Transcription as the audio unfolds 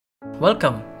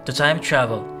Welcome to Time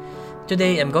Travel.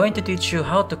 Today I'm going to teach you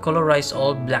how to colorize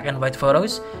old black and white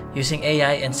photos using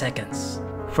AI in seconds.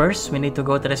 First, we need to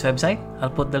go to this website. I'll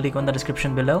put the link on the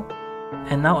description below.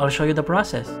 And now I'll show you the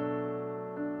process.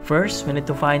 First, we need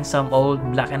to find some old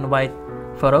black and white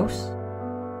photos.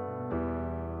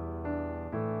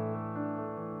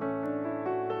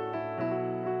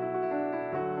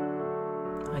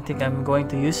 I think I'm going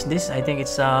to use this. I think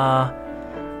it's a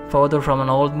photo from an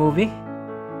old movie.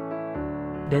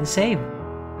 Then save.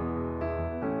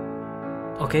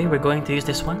 Okay, we're going to use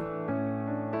this one.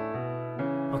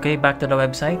 Okay, back to the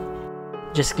website.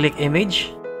 Just click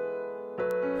image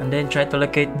and then try to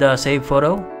locate the save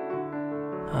photo.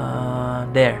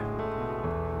 There,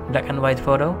 black and white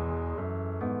photo.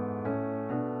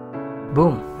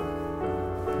 Boom,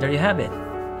 there you have it.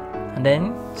 And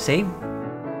then save.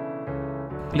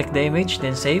 Click the image,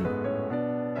 then save.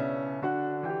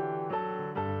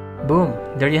 Boom,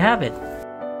 there you have it.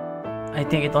 I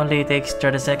think it only takes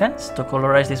 30 seconds to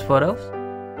colorize these photos.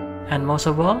 And most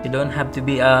of all, you don't have to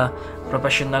be a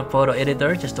professional photo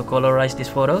editor just to colorize these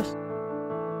photos.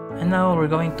 And now we're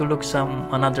going to look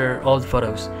some another old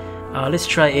photos. Let's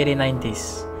try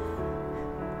 80-90s.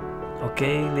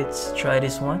 Okay, let's try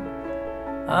this one.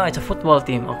 It's a football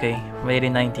team. Okay,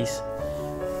 80-90s.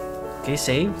 Okay,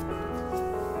 save.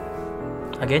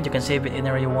 Again, you can save it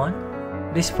anywhere you want.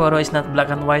 This photo is not black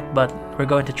and white, but we're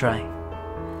going to try.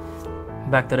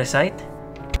 Back to the site.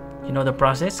 You know the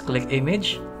process. Click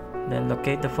image, then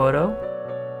locate the photo.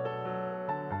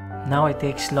 Now it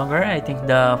takes longer. I think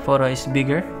the photo is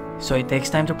bigger, so it takes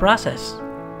time to process.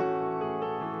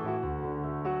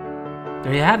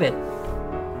 There you have it.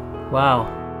 Wow.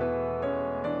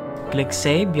 Click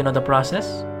save. You know the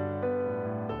process.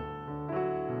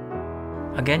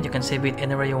 Again, you can save it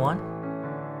anywhere you want.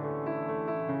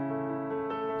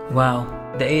 Wow,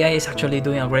 the AI is actually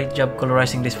doing a great job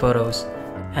colorizing these photos.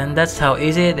 And that's how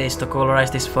easy it is to colorize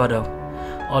this photo.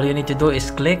 All you need to do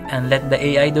is click and let the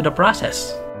AI do the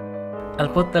process. I'll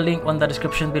put the link on the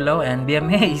description below and be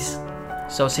amazed.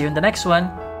 So see you in the next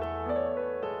one.